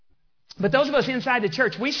But those of us inside the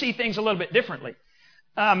church, we see things a little bit differently.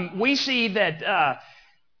 We see that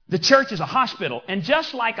the church is a hospital. And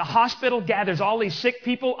just like a hospital gathers all these sick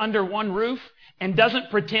people under one roof and doesn't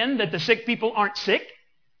pretend that the sick people aren't sick,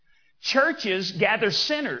 churches gather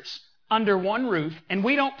sinners under one roof, and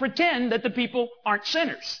we don't pretend that the people aren't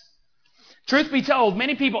sinners. Truth be told,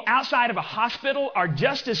 many people outside of a hospital are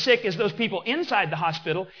just as sick as those people inside the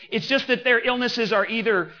hospital. It's just that their illnesses are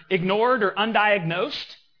either ignored or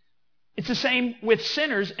undiagnosed. It's the same with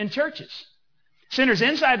sinners in churches. Sinners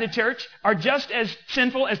inside the church are just as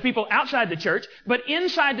sinful as people outside the church. But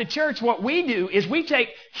inside the church, what we do is we take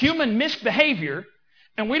human misbehavior,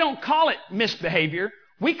 and we don't call it misbehavior.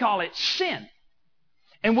 We call it sin.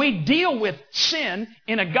 And we deal with sin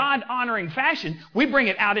in a God-honoring fashion. We bring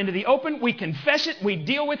it out into the open. We confess it. We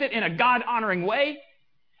deal with it in a God-honoring way.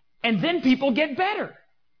 And then people get better.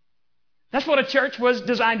 That's what a church was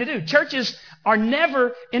designed to do. Churches are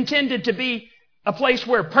never intended to be a place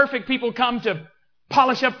where perfect people come to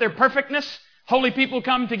polish up their perfectness. Holy people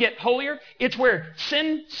come to get holier. It's where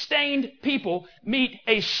sin-stained people meet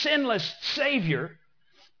a sinless Savior.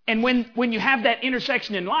 And when you have that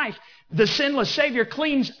intersection in life, the sinless Savior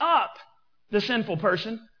cleans up the sinful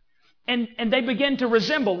person, and they begin to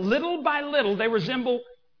resemble, little by little, they resemble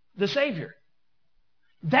the Savior.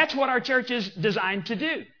 That's what our church is designed to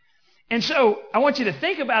do. And so I want you to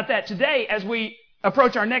think about that today as we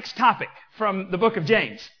approach our next topic from the book of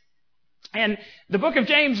James. And the book of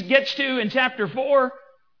James gets to, in chapter 4,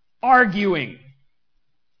 arguing.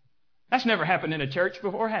 That's never happened in a church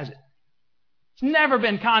before, has it? There's never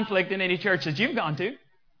been conflict in any church that you've gone to,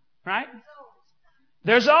 right?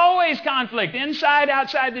 There's always conflict inside,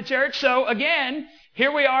 outside the church. So again,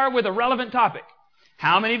 here we are with a relevant topic.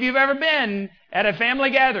 How many of you have ever been at a family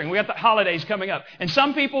gathering? We got the holidays coming up. And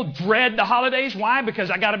some people dread the holidays. Why? Because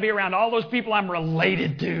I got to be around all those people I'm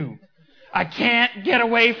related to. I can't get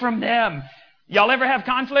away from them. Y'all ever have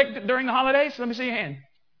conflict during the holidays? Let me see your hand.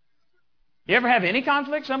 You ever have any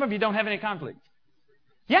conflict? Some of you don't have any conflict.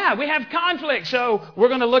 Yeah, we have conflict. So we're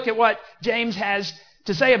going to look at what James has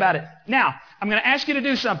to say about it. Now, I'm going to ask you to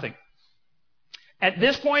do something. At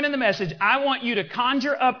this point in the message, I want you to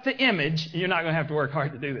conjure up the image. You're not going to have to work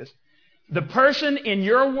hard to do this. The person in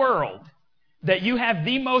your world that you have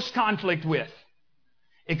the most conflict with.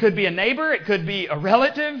 It could be a neighbor. It could be a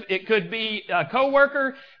relative. It could be a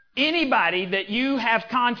coworker. Anybody that you have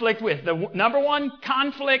conflict with. The number one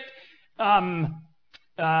conflict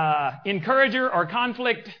encourager or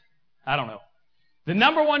conflict, I don't know. The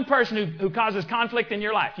number one person who causes conflict in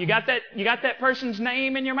your life. You got that person's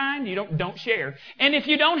name in your mind? You don't share. And if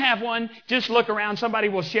you don't have one, just look around. Somebody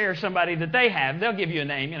will share somebody that they have. They'll give you a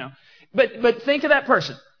name, you know. But think of that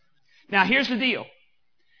person. Now, here's the deal.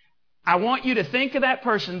 I want you to think of that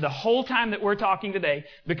person the whole time that we're talking today,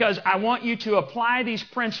 because I want you to apply these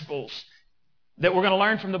principles that we're going to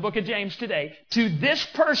learn from the book of James today to this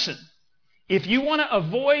person. If you want to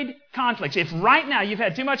avoid conflicts, if right now you've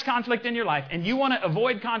had too much conflict in your life and you want to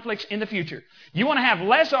avoid conflicts in the future, you want to have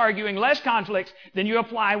less arguing, less conflicts, then you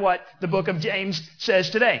apply what the book of James says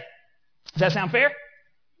today. Does that sound fair?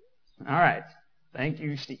 All right. Thank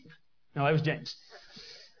you, Steve. No, that was James.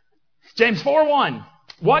 James 4:1.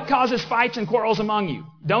 What causes fights and quarrels among you?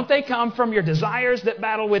 Don't they come from your desires that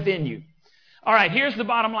battle within you? All right, here's the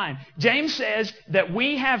bottom line. James says that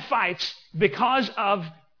we have fights because of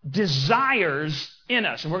desires in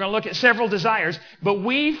us. And we're going to look at several desires. But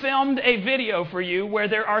we filmed a video for you where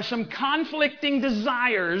there are some conflicting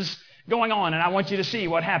desires going on. And I want you to see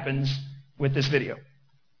what happens with this video.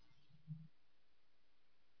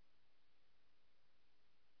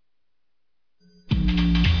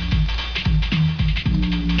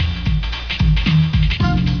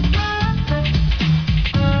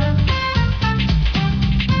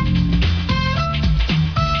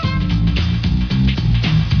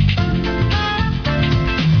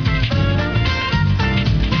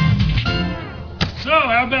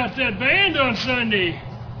 How about that band on Sunday?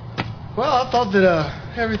 Well, I thought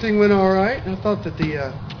that everything went all right. I thought that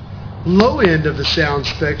the low end of the sound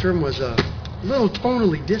spectrum was a little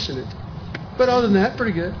tonally dissonant. But other than that,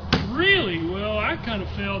 pretty good. Really? Well, I kind of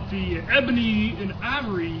felt the ebony and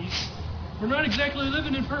ivories were not exactly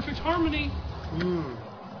living in perfect harmony.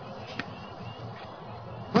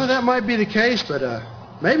 Well, that might be the case, but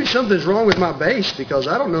maybe something's wrong with my bass, because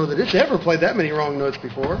I don't know that it's ever played that many wrong notes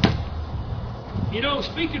before. You know,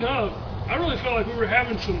 speaking of, I really felt like we were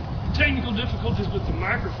having some technical difficulties with the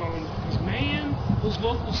microphone. Because, man, those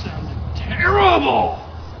vocals sounded terrible.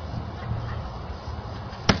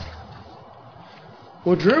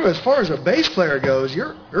 Well, Drew, as far as a bass player goes,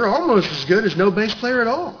 you're almost as good as no bass player at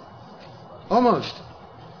all. Almost.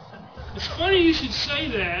 It's funny you should say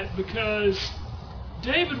that because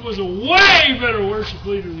David was a way better worship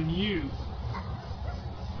leader than you.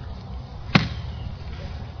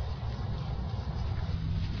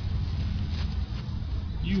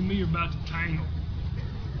 You and me are about to tangle.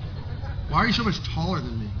 Why are you so much taller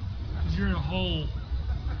than me? Because you're in a hole.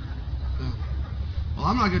 Oh. Well,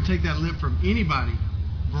 I'm not going to take that lip from anybody,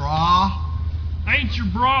 brah. I ain't your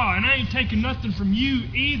bra, and I ain't taking nothing from you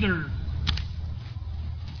either.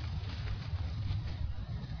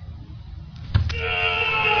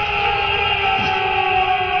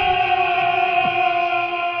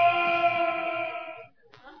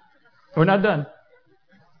 We're not done.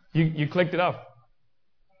 You clicked it off.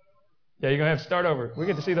 Yeah, you're going to have to start over. We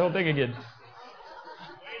get to see the whole thing again.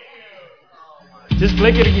 Just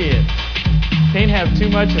click it again. Can't have too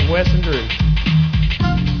much of Wes and Drew.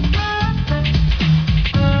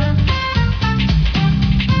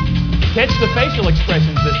 Catch the facial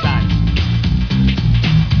expressions this time.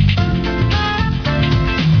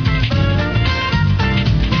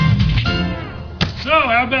 So,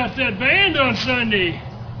 how about that band on Sunday?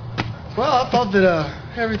 Well, I thought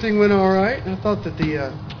that everything went all right. I thought that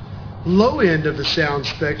the low end of the sound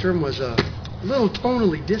spectrum was a little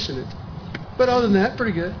tonally dissonant. But other than that,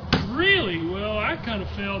 pretty good. Really? Well, I kind of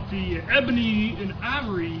felt the Ebony and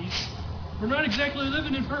Ivories were not exactly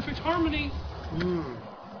living in perfect harmony.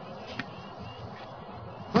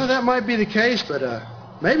 Well, that might be the case, but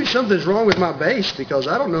maybe something's wrong with my bass because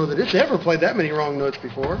I don't know that it's ever played that many wrong notes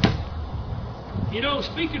before. You know,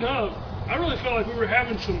 speaking of, I really felt like we were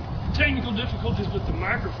having some technical difficulties with the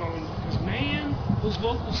microphone because, man, those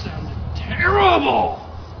vocals sounded terrible.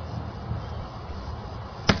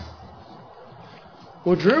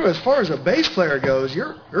 Well, Drew, as far as a bass player goes,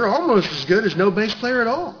 you're almost as good as no bass player at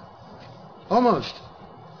all. Almost.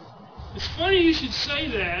 It's funny you should say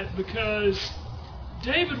that because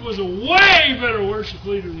David was a way better worship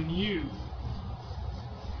leader than you.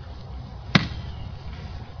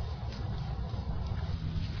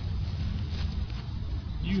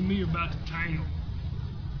 You and me are about to tangle.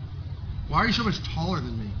 Why are you so much taller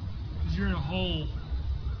than me? Because you're in a hole.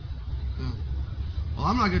 Oh. Well,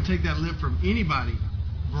 I'm not going to take that lip from anybody,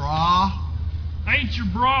 brah. I ain't your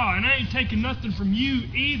bra, and I ain't taking nothing from you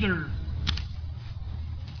either.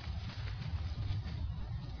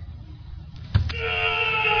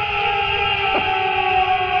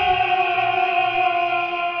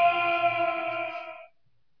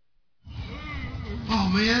 Oh,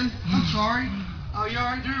 man, I'm sorry. Oh, you all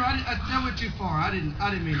right, Drew? That went too far. I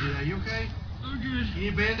didn't mean to do that. You okay? Oh, good.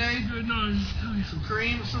 You need a Band-Aid? Good, no, Some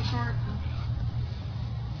cream of some sort?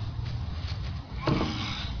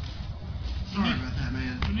 Sorry about that,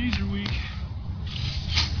 man. my knees are weak.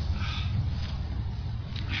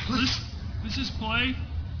 Let's just play.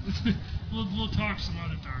 We'll talk some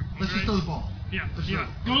other time. Let's just throw the ball. Yeah, Let's yeah.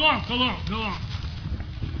 throw it. Go along.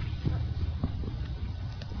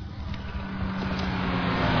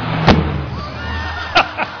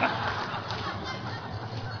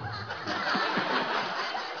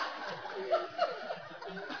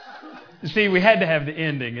 See, we had to have the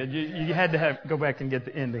ending. You had to go back and get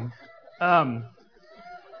the ending.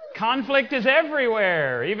 Conflict is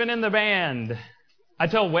everywhere, even in the band. I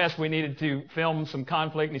told Wes we needed to film some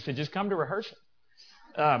conflict, and he said, just come to rehearsal.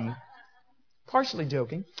 Partially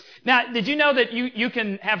joking. Now, did you know that you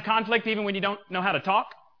can have conflict even when you don't know how to talk?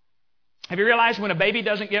 Have you realized when a baby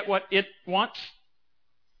doesn't get what it wants,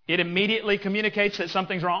 it immediately communicates that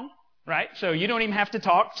something's wrong, right? So you don't even have to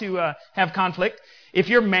talk to have conflict. If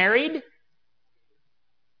you're married,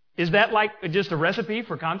 is that like just a recipe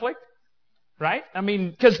for conflict? Right? I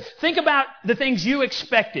mean, because think about the things you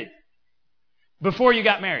expected before you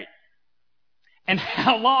got married. And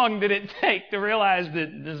how long did it take to realize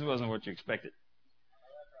that this wasn't what you expected?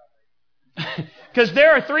 Because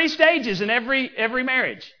there are 3 stages in every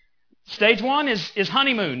marriage. Stage 1 is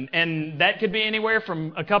honeymoon, and that could be anywhere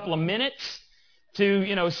from a couple of minutes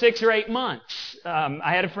to 6 or 8 months.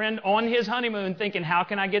 I had a friend on his honeymoon thinking, how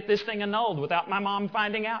can I get this thing annulled without my mom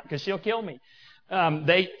finding out? Because she'll kill me.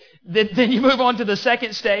 Then you move on to the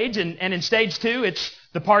second stage, and in stage 2, it's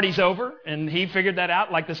the party's over, and he figured that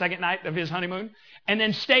out like the second night of his honeymoon. And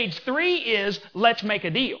then stage 3 is let's make a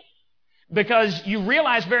deal, because you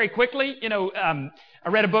realize very quickly. I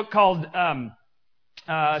read a book called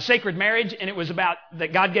Sacred Marriage, and it was about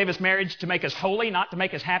that God gave us marriage to make us holy, not to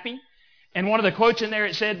make us happy. And one of the quotes in there,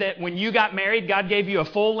 it said that when you got married, God gave you a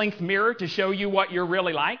full-length mirror to show you what you're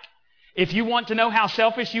really like. If you want to know how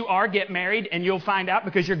selfish you are, get married, and you'll find out,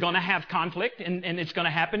 because you're going to have conflict, and it's going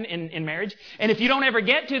to happen in marriage. And if you don't ever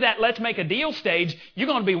get to that let's make a deal stage, you're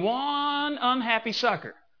going to be one unhappy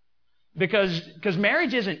sucker. because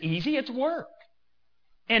marriage isn't easy, it's work.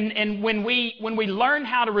 And when we learn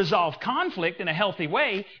how to resolve conflict in a healthy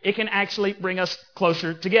way, it can actually bring us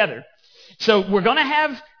closer together. So we're going to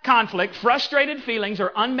have conflict. Frustrated feelings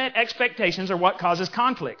or unmet expectations are what causes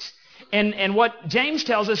conflicts. And what James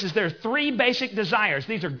tells us is there are three basic desires.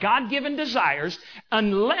 These are God-given desires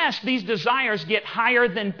unless these desires get higher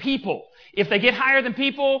than people. If they get higher than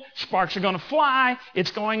people, sparks are going to fly.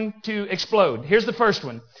 It's going to explode. Here's the first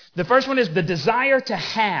one. The first one is the desire to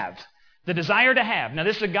have. The desire to have. Now,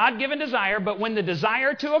 this is a God-given desire, but when the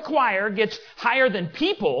desire to acquire gets higher than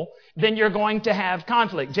people, then you're going to have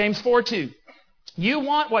conflict. James 4:2. You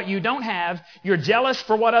want what you don't have. You're jealous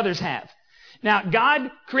for what others have. Now,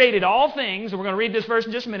 God created all things, and we're going to read this verse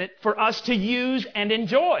in just a minute, for us to use and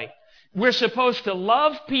enjoy. We're supposed to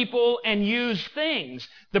love people and use things.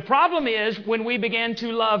 The problem is when we begin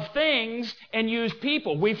to love things and use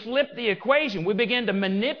people, we flip the equation. We begin to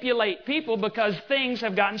manipulate people because things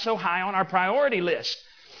have gotten so high on our priority list.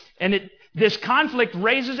 And this conflict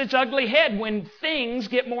raises its ugly head when things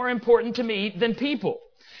get more important to me than people.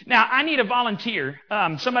 Now, I need a volunteer.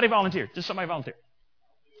 Somebody volunteer. Just somebody volunteer.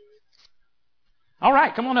 All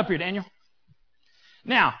right, come on up here, Daniel.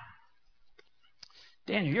 Now,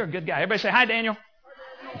 Daniel, you're a good guy. Everybody say hi, Daniel.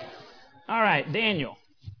 All right, Daniel.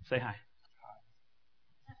 Say hi.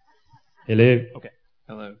 Hello. Okay.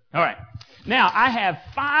 Hello. All right. Now, I have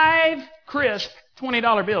 5 crisp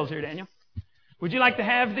 $20 bills here, Daniel. Would you like to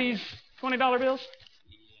have these $20 bills?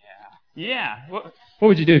 Yeah. Yeah. What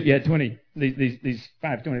would you do if you had these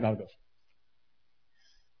 5 $20 bills?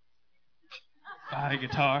 Buy a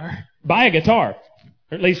guitar. Buy a guitar.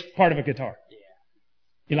 Or at least part of a guitar. Yeah.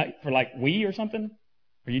 You like for like Wii or something?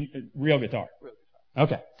 Or real guitar? Real guitar.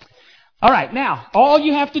 Okay. All right. Now, all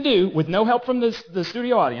you have to do, with no help from the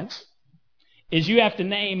studio audience, is you have to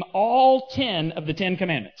name all 10 of the 10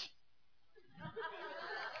 commandments.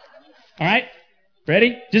 All right?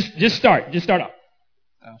 Ready? Just start. Just start off.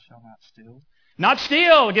 Thou shalt not steal. Not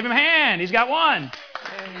steal. Give him a hand. He's got one.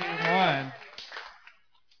 Yay, 1.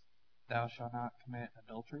 Thou shalt not commit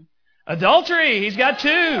adultery. Adultery. He's got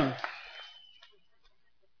 2.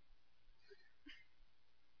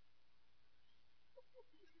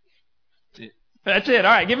 That's it.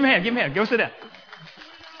 All right. Give him a hand. Give him a hand. Go sit down.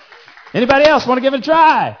 Anybody else want to give it a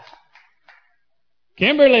try?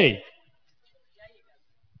 Kimberly.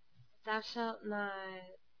 Thou shalt not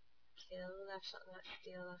kill, thou shalt not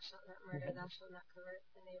steal, thou shalt not murder, thou shalt not covet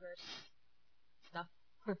the neighbor's stuff.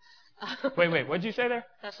 Wait. What did you say there?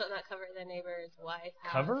 Thou shalt not covet the neighbor's wife.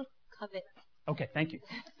 House. Cover? Covet. Okay. Thank you.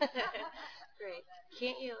 Great.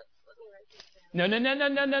 Can't you let me write this down?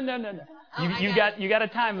 No. Oh, You got a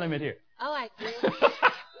time limit here. Oh, I do.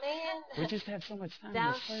 Man. We just have so much time.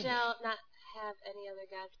 Thou to service. shalt not have any other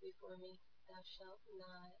gods before me. Thou shalt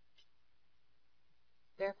not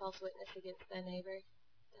bear false witness against thy neighbor.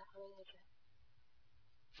 How many is that?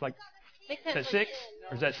 It's like, I think is that that's 6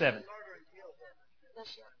 like or is that 7? Thou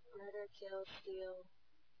shalt murder, kill, steal,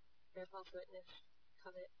 bear false witness,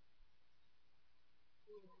 covet.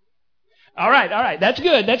 All right. That's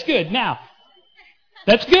good. Now,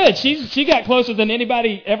 that's good. She got closer than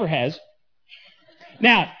anybody ever has.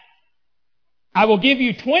 Now, I will give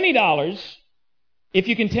you $20 if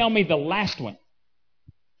you can tell me the last one.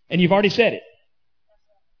 And you've already said it.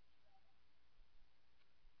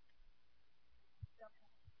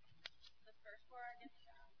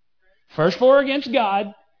 First 4 against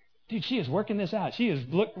God. Dude, she is working this out. She is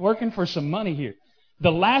working for some money here.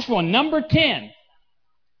 The last one, number 10.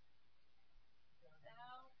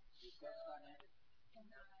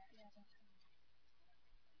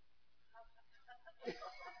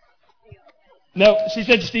 No, she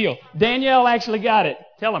said steal. Danielle actually got it.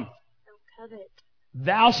 Tell him. Don't covet.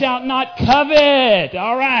 Thou shalt not covet.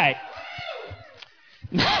 All right.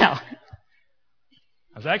 Now,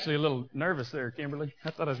 I was actually a little nervous there, Kimberly.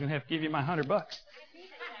 I thought I was going to have to give you my $100.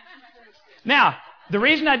 Now, the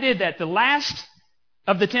reason I did that, the last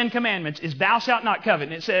of the 10 commandments is thou shalt not covet.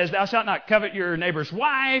 And it says, thou shalt not covet your neighbor's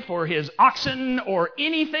wife or his oxen or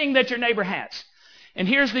anything that your neighbor has. And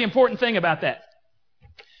here's the important thing about that.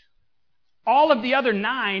 All of the other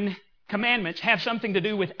 9 commandments have something to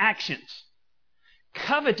do with actions.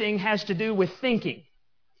 Coveting has to do with thinking.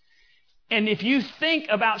 And if you think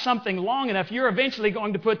about something long enough, you're eventually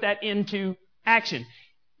going to put that into action.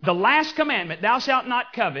 The last commandment, thou shalt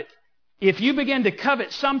not covet, if you begin to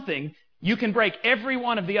covet something, you can break every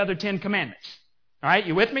one of the other 10 commandments. All right,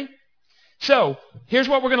 you with me? So, here's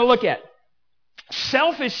what we're going to look at.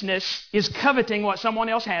 Selfishness is coveting what someone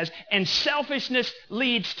else has, and selfishness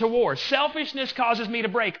leads to war. Selfishness causes me to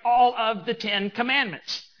break all of the 10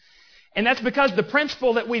 commandments. And that's because the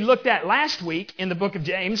principle that we looked at last week in the book of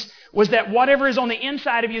James was that whatever is on the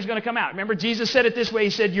inside of you is going to come out. Remember, Jesus said it this way. He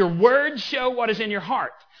said, your words show what is in your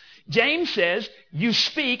heart. James says, you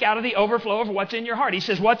speak out of the overflow of what's in your heart. He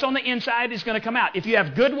says, what's on the inside is going to come out. If you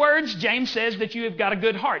have good words, James says that you have got a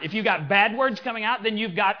good heart. If you've got bad words coming out, then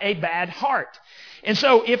you've got a bad heart. And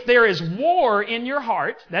so if there is war in your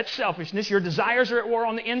heart, that's selfishness. Your desires are at war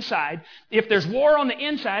on the inside. If there's war on the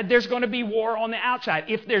inside, there's going to be war on the outside.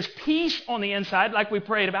 If there's peace on the inside, like we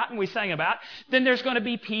prayed about and we sang about, then there's going to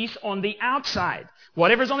be peace on the outside.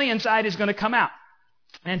 Whatever's on the inside is going to come out.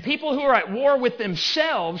 And people who are at war with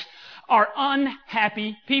themselves are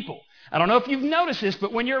unhappy people. I don't know if you've noticed this,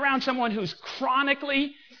 but when you're around someone who's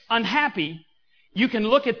chronically unhappy, you can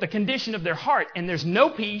look at the condition of their heart and there's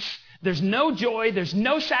no peace. There's no joy. There's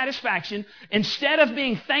no satisfaction. Instead of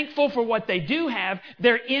being thankful for what they do have,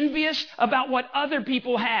 they're envious about what other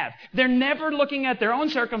people have. They're never looking at their own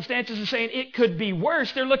circumstances and saying, it could be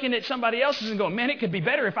worse. They're looking at somebody else's and going, man, it could be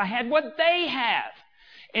better if I had what they have.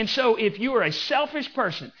 And so if you are a selfish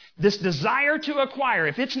person, this desire to acquire,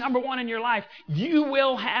 if it's number one in your life, you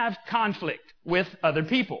will have conflict with other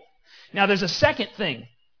people. Now, there's a second thing.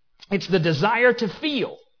 It's the desire to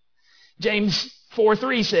feel. James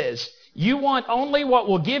 4:3 says, you want only what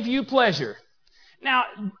will give you pleasure. Now,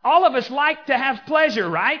 all of us like to have pleasure,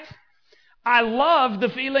 right? I love the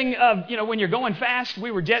feeling of, when you're going fast.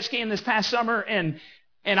 We were jet skiing this past summer, and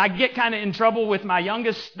I get kind of in trouble with my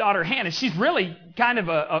youngest daughter, Hannah. She's really kind of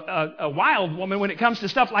a wild woman when it comes to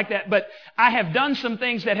stuff like that, but I have done some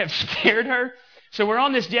things that have scared her. So we're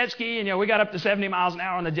on this jet ski, and, we got up to 70 miles an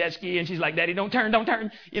hour on the jet ski, and she's like, Daddy, don't turn, don't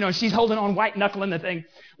turn. She's holding on, white knuckling the thing.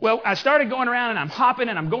 Well, I started going around, and I'm hopping,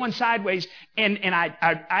 and I'm going sideways, and I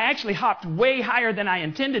actually hopped way higher than I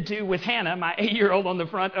intended to with Hannah, my 8-year-old, on the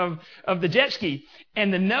front of the jet ski.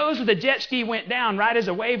 And the nose of the jet ski went down right as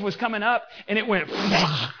a wave was coming up, and it went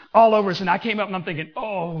all over us. And I came up, and I'm thinking,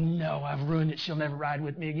 oh, no, I've ruined it. She'll never ride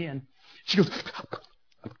with me again. She goes,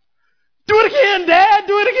 do it again, Dad,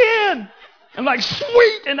 do it again. I'm like,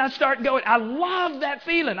 sweet, and I start going. I love that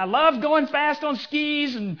feeling. I love going fast on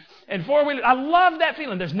skis and four-wheelers. I love that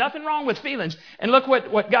feeling. There's nothing wrong with feelings. And look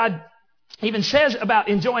what God even says about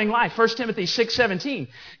enjoying life. 1 Timothy 6:17.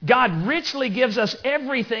 God richly gives us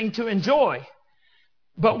everything to enjoy.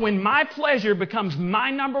 But when my pleasure becomes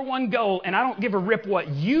my number one goal, and I don't give a rip what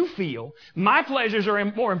you feel, my pleasures are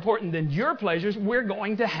more important than your pleasures, we're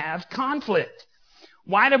going to have conflict.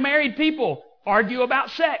 Why do married people argue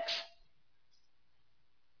about sex?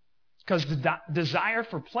 Because the desire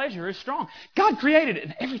for pleasure is strong. God created it.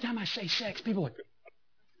 And every time I say sex, people are like,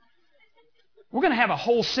 we're going to have a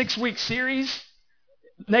whole 6-week series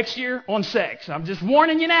next year on sex. I'm just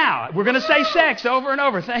warning you now. We're going to say sex over and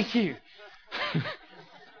over. Thank you.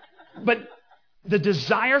 But the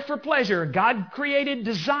desire for pleasure, God created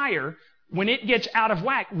desire. When it gets out of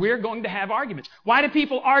whack, we're going to have arguments. Why do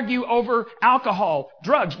people argue over alcohol,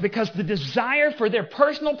 drugs? Because the desire for their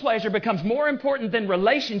personal pleasure becomes more important than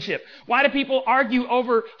relationship. Why do people argue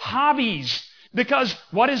over hobbies? Because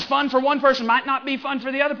what is fun for one person might not be fun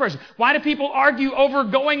for the other person. Why do people argue over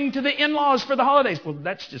going to the in-laws for the holidays? Well,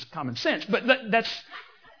 that's just common sense. But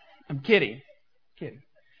I'm kidding.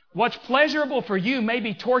 What's pleasurable for you may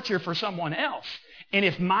be torture for someone else. And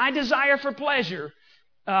if my desire for pleasure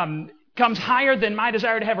comes higher than my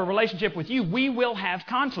desire to have a relationship with you, we will have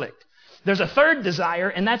conflict. There's a third desire,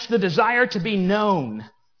 and that's the desire to be known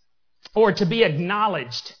or to be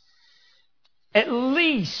acknowledged. At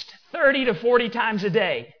least 30 to 40 times a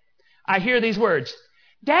day, I hear these words.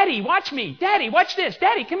 Daddy, watch me. Daddy, watch this.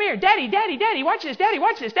 Daddy, come here. Daddy, watch this. Daddy,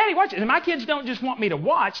 watch this. Daddy, watch this. And my kids don't just want me to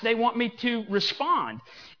watch. They want me to respond.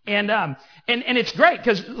 And it's great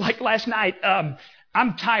because like last night,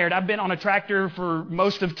 I'm tired. I've been on a tractor for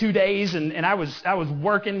most of 2 days, and I was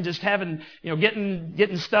working, just having,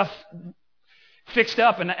 getting stuff fixed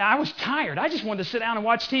up, and I was tired. I just wanted to sit down and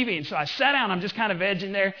watch TV, and so I sat down. I'm just kind of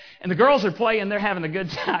vegging there, and the girls are playing. They're having a good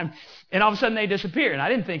time, and all of a sudden they disappear, and I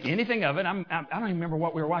didn't think anything of it. I don't even remember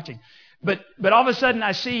what we were watching, but all of a sudden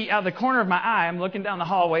I see out of the corner of my eye, I'm looking down the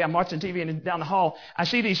hallway. I'm watching TV, and down the hall I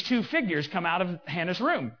see these 2 figures come out of Hannah's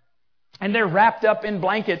room. And they're wrapped up in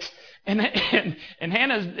blankets. And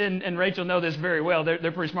Hannah and Rachel know this very well.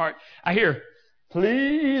 They're pretty smart. I hear,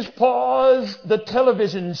 please pause the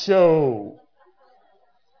television show.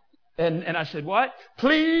 And I said, what?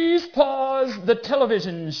 Please pause the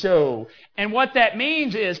television show. And what that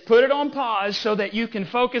means is put it on pause so that you can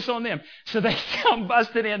focus on them. So they come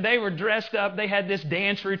busted in. They were dressed up. They had this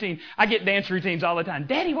dance routine. I get dance routines all the time.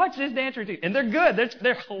 Daddy, watch this dance routine. And they're good.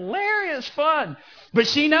 They're hilarious fun. But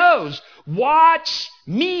she knows, watch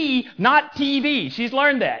me, not TV. She's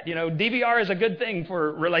learned that. You know, DVR is a good thing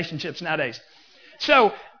for relationships nowadays.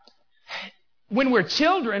 So when we're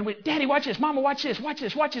children, Daddy, watch this. Mama, watch this. Watch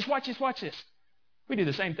this. Watch this. Watch this. Watch this. We do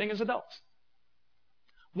the same thing as adults.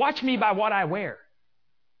 Watch me by what I wear.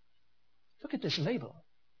 Look at this label.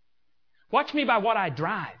 Watch me by what I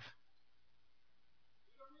drive.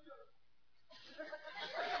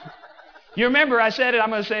 You remember I said it. I'm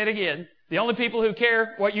going to say it again. The only people who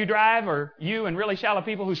care what you drive are you and really shallow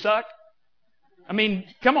people who suck. I mean,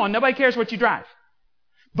 come on. Nobody cares what you drive.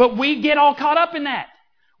 But we get all caught up in that.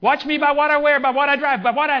 Watch me by what I wear, by what I drive, by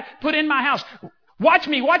what I put in my house. Watch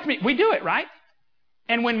me, watch me. We do it, right?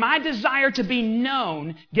 And when my desire to be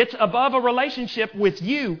known gets above a relationship with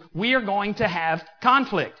you, we are going to have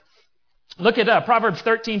conflict. Look at Proverbs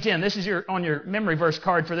 13:10. This is on your memory verse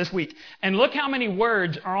card for this week. And look how many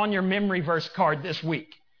words are on your memory verse card this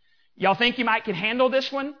week. Y'all think you might can handle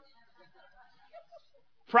this one?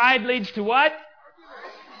 Pride leads to what?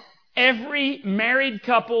 Every married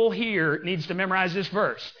couple here needs to memorize this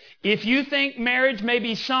verse. If you think marriage may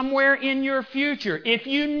be somewhere in your future, if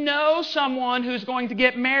you know someone who's going to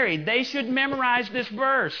get married, they should memorize this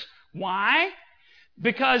verse. Why?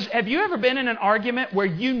 Because have you ever been in an argument where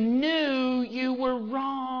you knew you were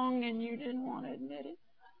wrong and you didn't want to admit it?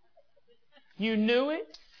 You knew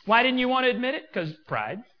it. Why didn't you want to admit it? Because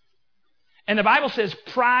pride. And the Bible says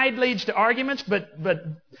pride leads to arguments, but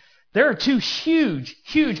there are two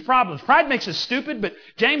huge problems. Pride makes us stupid, but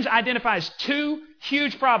James identifies two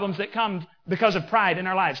huge problems that come because of pride in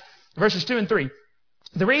our lives. Verses 2 and 3.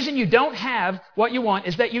 The reason you don't have what you want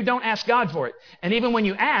is that you don't ask God for it. And even when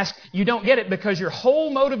you ask, you don't get it because your whole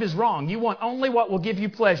motive is wrong. You want only what will give you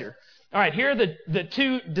pleasure. All right, here are the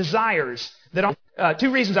two desires that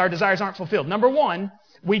two reasons our desires aren't fulfilled. Number one,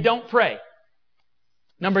 we don't pray.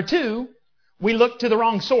 Number two, we look to the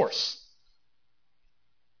wrong source.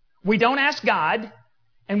 We don't ask God,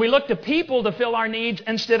 and we look to people to fill our needs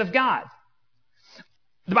instead of God.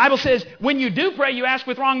 The Bible says, when you do pray, you ask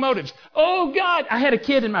with wrong motives. Oh, God! I had a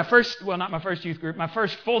kid in my first, well, not my first youth group, my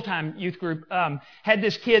first full-time youth group, had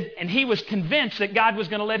this kid, and he was convinced that God was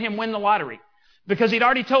going to let him win the lottery. Because he'd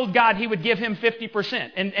already told God he would give him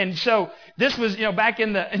 50%. And so this was, back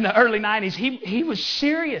in the early 90s, he was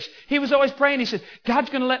serious. He was always praying. He said, God's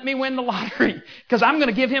going to let me win the lottery because I'm going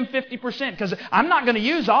to give him 50% because I'm not going to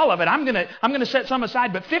use all of it. I'm going to set some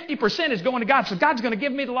aside, but 50% is going to God. So God's going to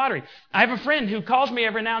give me the lottery. I have a friend who calls me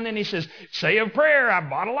every now and then. He says, say a prayer. I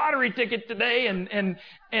bought a lottery ticket today and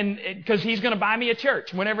because he's going to buy me a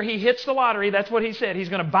church. Whenever he hits the lottery, that's what he said. He's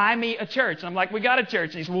going to buy me a church. And I'm like, we got a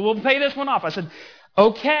church. And he said, well, we'll pay this one off. I said,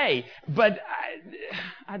 okay, but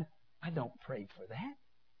I don't pray for that.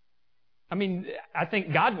 I mean, I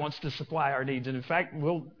think God wants to supply our needs. And in fact,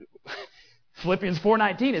 Philippians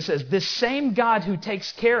 4:19, it says, this same God who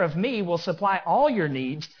takes care of me will supply all your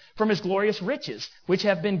needs from His glorious riches, which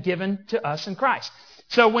have been given to us in Christ.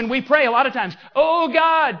 So when we pray a lot of times, oh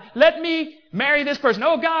God, let me marry this person.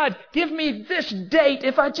 Oh God, give me this date.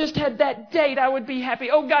 If I just had that date, I would be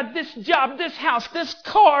happy. Oh God, this job, this house, this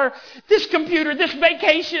car, this computer, this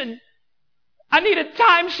vacation. I need a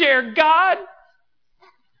timeshare, God.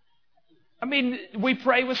 I mean, we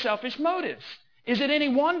pray with selfish motives. Is it any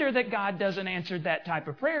wonder that God doesn't answer that type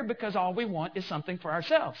of prayer because all we want is something for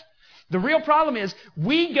ourselves? The real problem is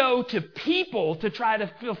we go to people to try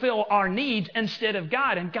to fulfill our needs instead of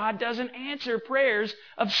God, and God doesn't answer prayers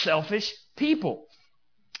of selfish people.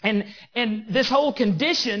 And this whole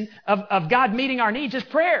condition of God meeting our needs is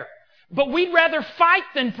prayer. But we'd rather fight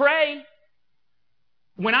than pray.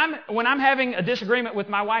 When I'm having a disagreement with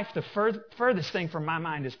my wife, the furthest thing from my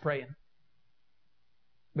mind is praying.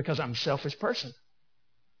 Because I'm a selfish person.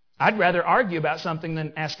 I'd rather argue about something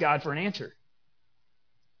than ask God for an answer.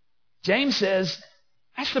 James says,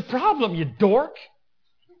 that's the problem, you dork.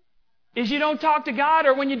 Is you don't talk to God,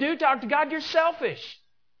 or when you do talk to God, you're selfish.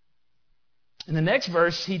 In the next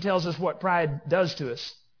verse, he tells us what pride does to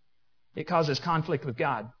us. It causes conflict with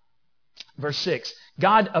God. Verse 6,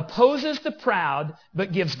 God opposes the proud,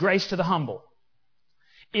 but gives grace to the humble.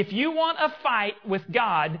 If you want a fight with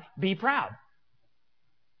God, be proud.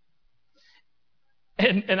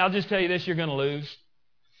 And I'll just tell you this, you're going to lose.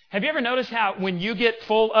 Have you ever noticed how when you get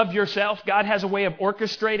full of yourself, God has a way of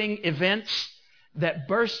orchestrating events that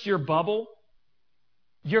burst your bubble?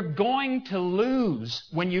 You're going to lose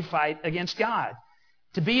when you fight against God.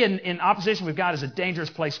 To be in opposition with God is a dangerous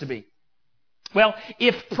place to be. Well,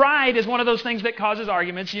 if pride is one of those things that causes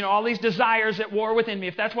arguments, all these desires at war within me,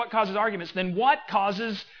 if that's what causes arguments, then what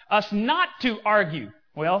causes us not to argue?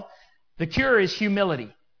 Well, the cure is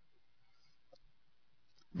humility.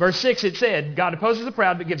 Verse 6, it said, God opposes the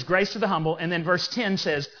proud but gives grace to the humble. And then verse 10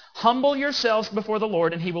 says, humble yourselves before the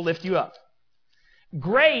Lord and He will lift you up.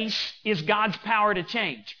 Grace is God's power to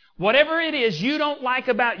change. Whatever it is you don't like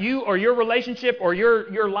about you or your relationship or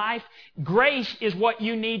your life, grace is what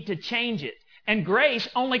you need to change it. And grace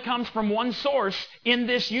only comes from one source in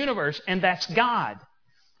this universe, and that's God.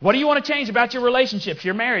 What do you want to change about your relationships,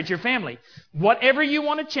 your marriage, your family? Whatever you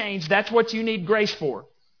want to change, that's what you need grace for.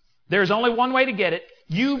 There's only one way to get it.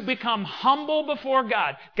 You become humble before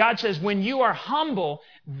God. God says when you are humble,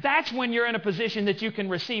 that's when you're in a position that you can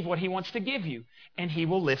receive what He wants to give you, and He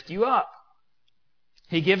will lift you up.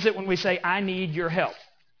 He gives it when we say, I need your help.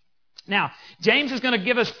 Now, James is going to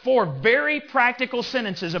give us 4 very practical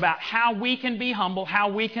sentences about how we can be humble, how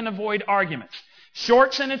we can avoid arguments.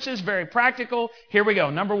 Short sentences, very practical. Here we go.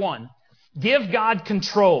 Number 1, give God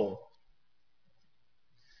control.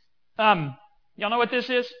 Y'all know what this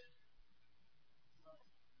is?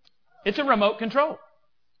 It's a remote control.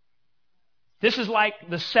 This is like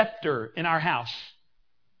the scepter in our house.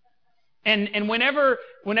 And whenever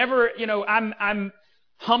I'm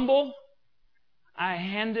humble, I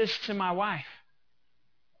hand this to my wife.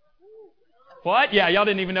 What? Yeah, y'all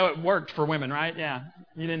didn't even know it worked for women, right? Yeah,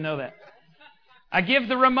 you didn't know that. I give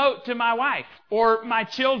the remote to my wife or my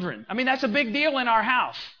children. I mean, that's a big deal in our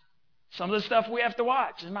house. Some of the stuff we have to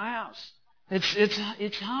watch in my house.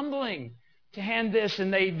 It's humbling to hand this,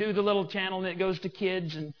 and they do the little channel and it goes to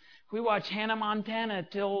kids, and we watch Hannah Montana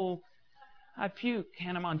till I puke,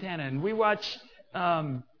 Hannah Montana, and we watch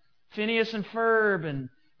Phineas and Ferb, and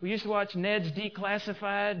we used to watch Ned's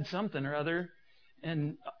Declassified something or other,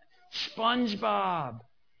 and SpongeBob.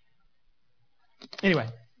 Anyway,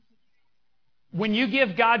 when you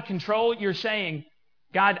give God control, you're saying,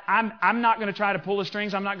 God, I'm not going to try to pull the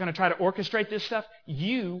strings. I'm not going to try to orchestrate this stuff.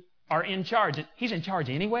 You are in charge. He's in charge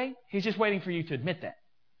anyway. He's just waiting for you to admit that.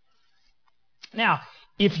 Now,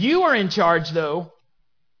 if you are in charge, though,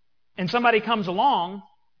 and somebody comes along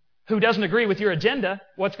who doesn't agree with your agenda,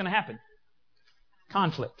 what's going to happen?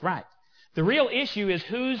 Conflict, right. The real issue is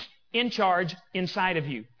who's in charge inside of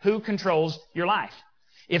you. Who controls your life?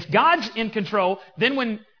 If God's in control, then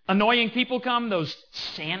when annoying people come, those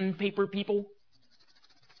sandpaper people,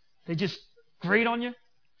 they just grate on you.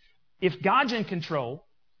 If God's in control,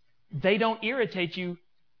 they don't irritate you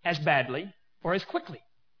as badly or as quickly.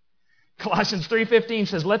 Colossians 3:15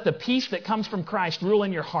 says, let the peace that comes from Christ rule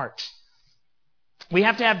in your hearts. We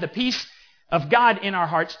have to have the peace of God in our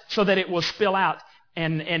hearts so that it will spill out.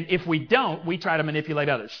 And if we don't, we try to manipulate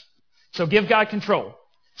others. So give God control.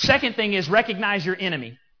 Second thing is recognize your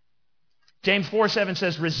enemy. James 4:7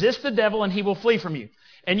 says, resist the devil and he will flee from you.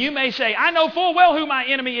 And you may say, I know full well who my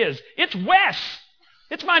enemy is. It's Wes.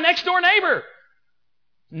 It's my next door neighbor.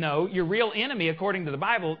 No, your real enemy, according to the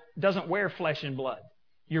Bible, doesn't wear flesh and blood.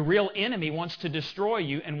 Your real enemy wants to destroy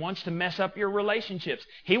you and wants to mess up your relationships.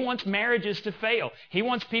 He wants marriages to fail. He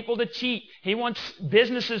wants people to cheat. He wants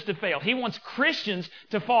businesses to fail. He wants Christians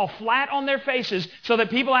to fall flat on their faces so that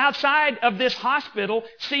people outside of this hospital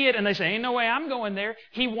see it and they say, ain't no way I'm going there.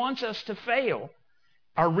 He wants us to fail.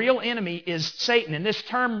 Our real enemy is Satan. And this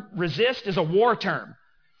term resist is a war term.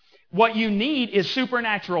 What you need is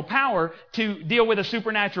supernatural power to deal with a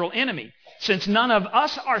supernatural enemy. Since none of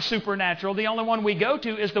us are supernatural, the only one we go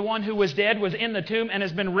to is the one who was dead, was in the tomb, and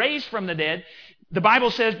has been raised from the dead. The Bible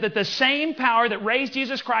says that the same power that raised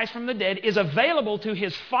Jesus Christ from the dead is available to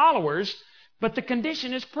His followers, but the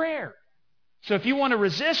condition is prayer. So if you want to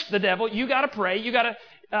resist the devil, you got to pray, you got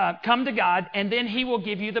to come to God, and then He will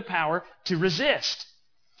give you the power to resist.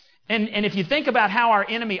 And if you think about how our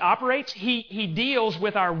enemy operates, he deals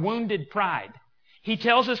with our wounded pride. He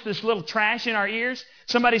tells us this little trash in our ears.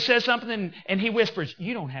 Somebody says something and he whispers,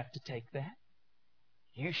 you don't have to take that.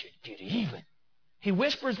 You should get even. He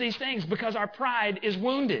whispers these things because our pride is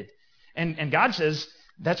wounded. And God says,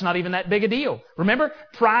 that's not even that big a deal. Remember,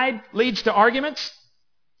 pride leads to arguments.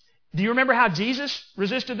 Do you remember how Jesus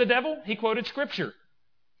resisted the devil? He quoted Scripture.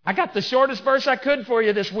 I got the shortest verse I could for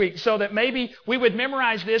you this week so that maybe we would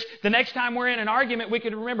memorize this. The next time we're in an argument, we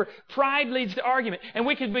could remember pride leads to argument. And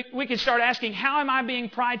we could start asking, how am I being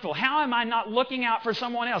prideful? How am I not looking out for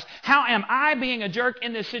someone else? How am I being a jerk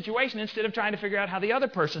in this situation instead of trying to figure out how the other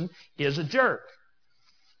person is a jerk?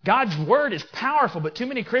 God's Word is powerful, but too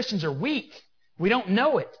many Christians are weak. We don't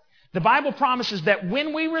know it. The Bible promises that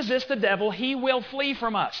when we resist the devil, he will flee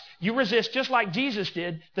from us. You resist just like Jesus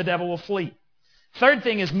did, the devil will flee. Third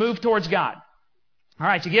thing is move towards God. All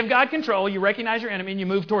right, you give God control, you recognize your enemy, and you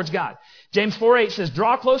move towards God. James 4:8 says,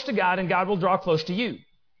 draw close to God, and God will draw close to you.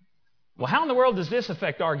 Well, how in the world does this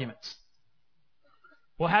affect arguments?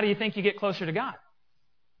 Well, how do you think you get closer to God?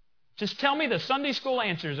 Just tell me the Sunday school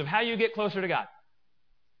answers of how you get closer to God.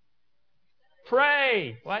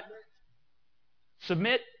 Pray. What?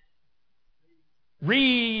 Submit.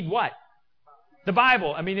 Read what? The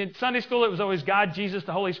Bible. I mean, in Sunday school, it was always God, Jesus,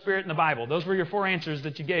 the Holy Spirit, and the Bible. Those were your 4 answers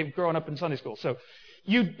that you gave growing up in Sunday school. So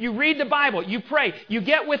you read the Bible. You pray. You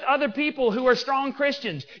get with other people who are strong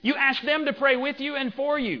Christians. You ask them to pray with you and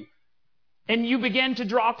for you. And you begin to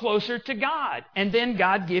draw closer to God. And then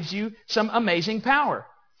God gives you some amazing power.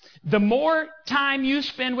 The more time you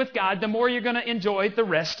spend with God, the more you're going to enjoy the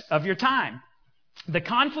rest of your time. The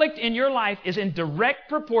conflict in your life is in direct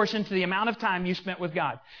proportion to the amount of time you spent with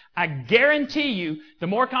God. I guarantee you, the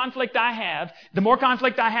more conflict I have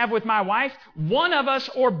with my wife, one of us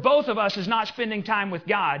or both of us is not spending time with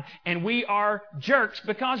God, and we are jerks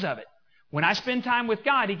because of it. When I spend time with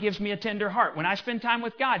God, He gives me a tender heart. When I spend time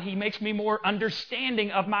with God, He makes me more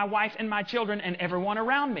understanding of my wife and my children and everyone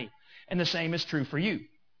around me. And the same is true for you.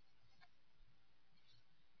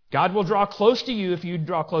 God will draw close to you if you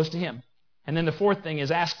draw close to Him. And then the fourth thing is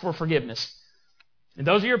ask for forgiveness. And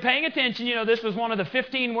those of you who are paying attention, you know this was one of the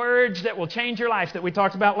 15 words that will change your life that we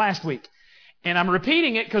talked about last week. And I'm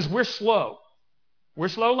repeating it because we're slow. We're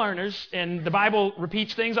slow learners, and the Bible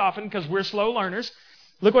repeats things often because we're slow learners.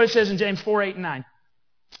 Look what it says in James 4:8 and 9.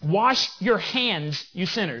 Wash your hands, you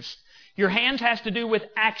sinners. Your hands has to do with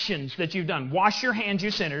actions that you've done. Wash your hands,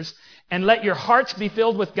 you sinners, and let your hearts be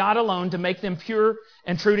filled with God alone to make them pure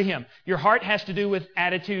and true to Him. Your heart has to do with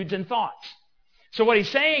attitudes and thoughts. So what he's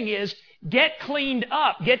saying is, get cleaned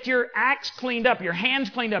up. Get your acts cleaned up, your hands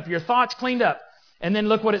cleaned up, your thoughts cleaned up. And then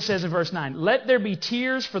look what it says in verse 9. Let there be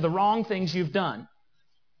tears for the wrong things you've done.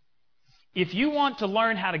 If you want to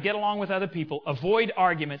learn how to get along with other people, avoid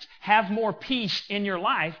arguments, have more peace in your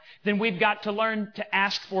life, then we've got to learn to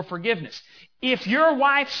ask for forgiveness. If your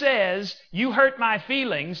wife says, you hurt my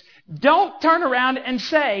feelings, don't turn around and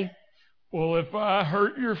say, well, if I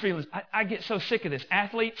hurt your feelings. I get so sick of this.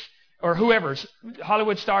 Athletes or whoever,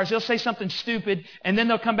 Hollywood stars, they'll say something stupid, and then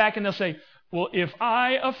they'll come back and they'll say, well, if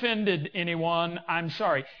I offended anyone, I'm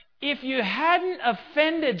sorry. If you hadn't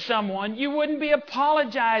offended someone, you wouldn't be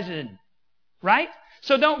apologizing. Right?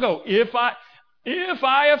 So don't go, if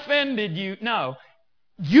I offended you. No.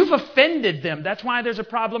 You've offended them. That's why there's a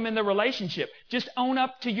problem in the relationship. Just own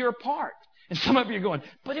up to your part. And some of you are going,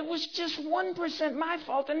 but it was just 1% my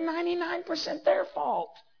fault and 99% their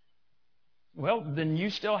fault. Well, then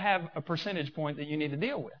you still have a percentage point that you need to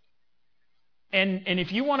deal with. And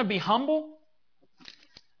if you want to be humble,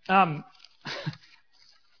 James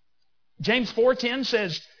 4:10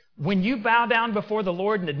 says, when you bow down before the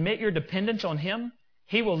Lord and admit your dependence on Him,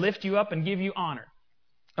 He will lift you up and give you honor.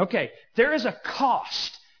 Okay, there is a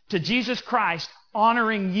cost to Jesus Christ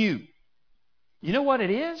honoring you. You know what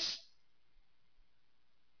it is?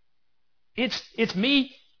 It's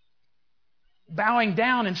me bowing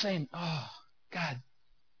down and saying, oh, God,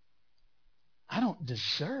 I don't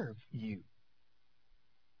deserve you.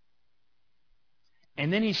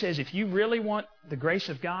 And then He says, if you really want the grace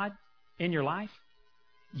of God in your life,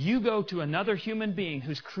 you go to another human being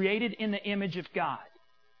who's created in the image of God,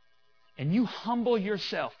 and you humble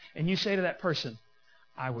yourself, and you say to that person,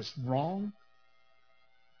 I was wrong.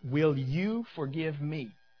 Will you forgive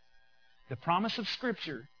me? The promise of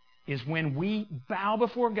Scripture is when we bow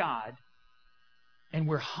before God and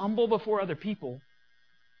we're humble before other people,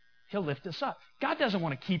 He'll lift us up. God doesn't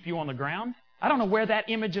want to keep you on the ground. I don't know where that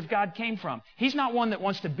image of God came from. He's not one that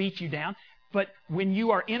wants to beat you down. But when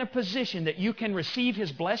you are in a position that you can receive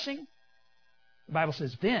His blessing, the Bible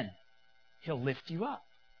says, then He'll lift you up.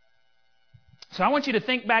 So I want you to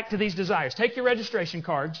think back to these desires. Take your registration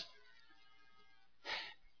cards,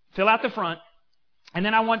 fill out the front, and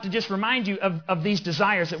then I want to just remind you of these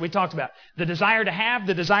desires that we talked about. The desire to have,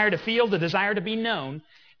 the desire to feel, the desire to be known.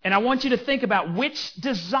 And I want you to think about which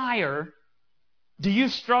desire do you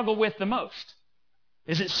struggle with the most?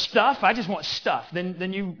 Is it stuff? I just want stuff.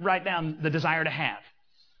 Then you write down the desire to have.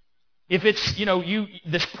 If it's,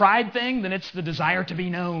 this pride thing, then it's the desire to be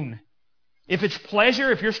known. If it's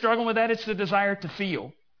pleasure, if you're struggling with that, it's the desire to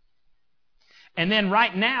feel. And then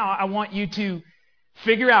right now, I want you to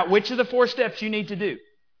figure out which of the 4 steps you need to do.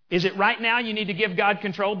 Is it right now you need to give God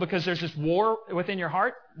control because there's this war within your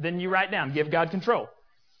heart? Then you write down, give God control.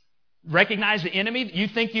 Recognize the enemy. You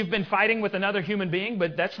think you've been fighting with another human being,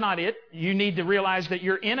 but that's not it. You need to realize that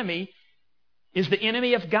your enemy is the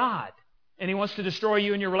enemy of God, and he wants to destroy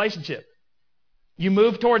you in your relationship. You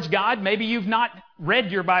move towards God. Maybe you've not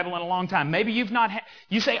read your Bible in a long time. Maybe you've not.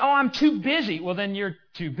 You say, "Oh, I'm too busy." Well, then you're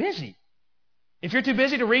too busy. If you're too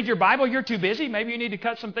busy to read your Bible, you're too busy. Maybe you need to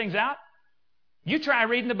cut some things out. You try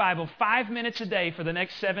reading the Bible 5 minutes a day for the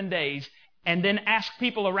next 7 days, and then ask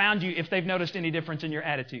people around you if they've noticed any difference in your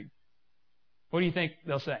attitude. What do you think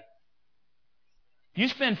they'll say? You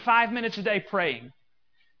spend 5 minutes a day praying,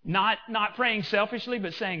 not praying selfishly,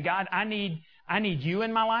 but saying, "God, I need you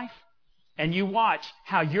in my life." And you watch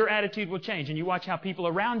how your attitude will change, and you watch how people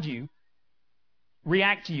around you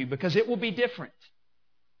react to you, because it will be different.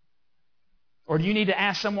 Or do you need to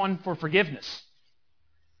ask someone for forgiveness?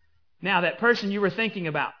 Now, that person you were thinking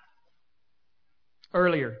about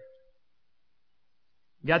earlier,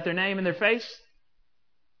 got their name and their face?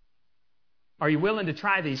 Are you willing to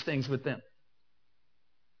try these things with them?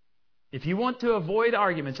 If you want to avoid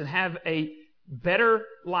arguments and have a better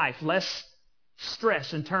life, less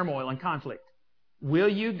stress and turmoil and conflict, will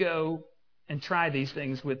you go and try these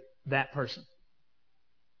things with that person?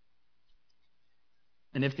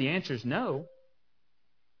 And if the answer is no,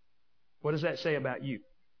 what does that say about you?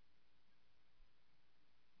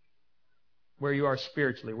 Where you are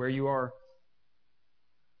spiritually, where you are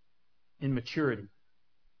in maturity.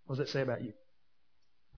 What does that say about you?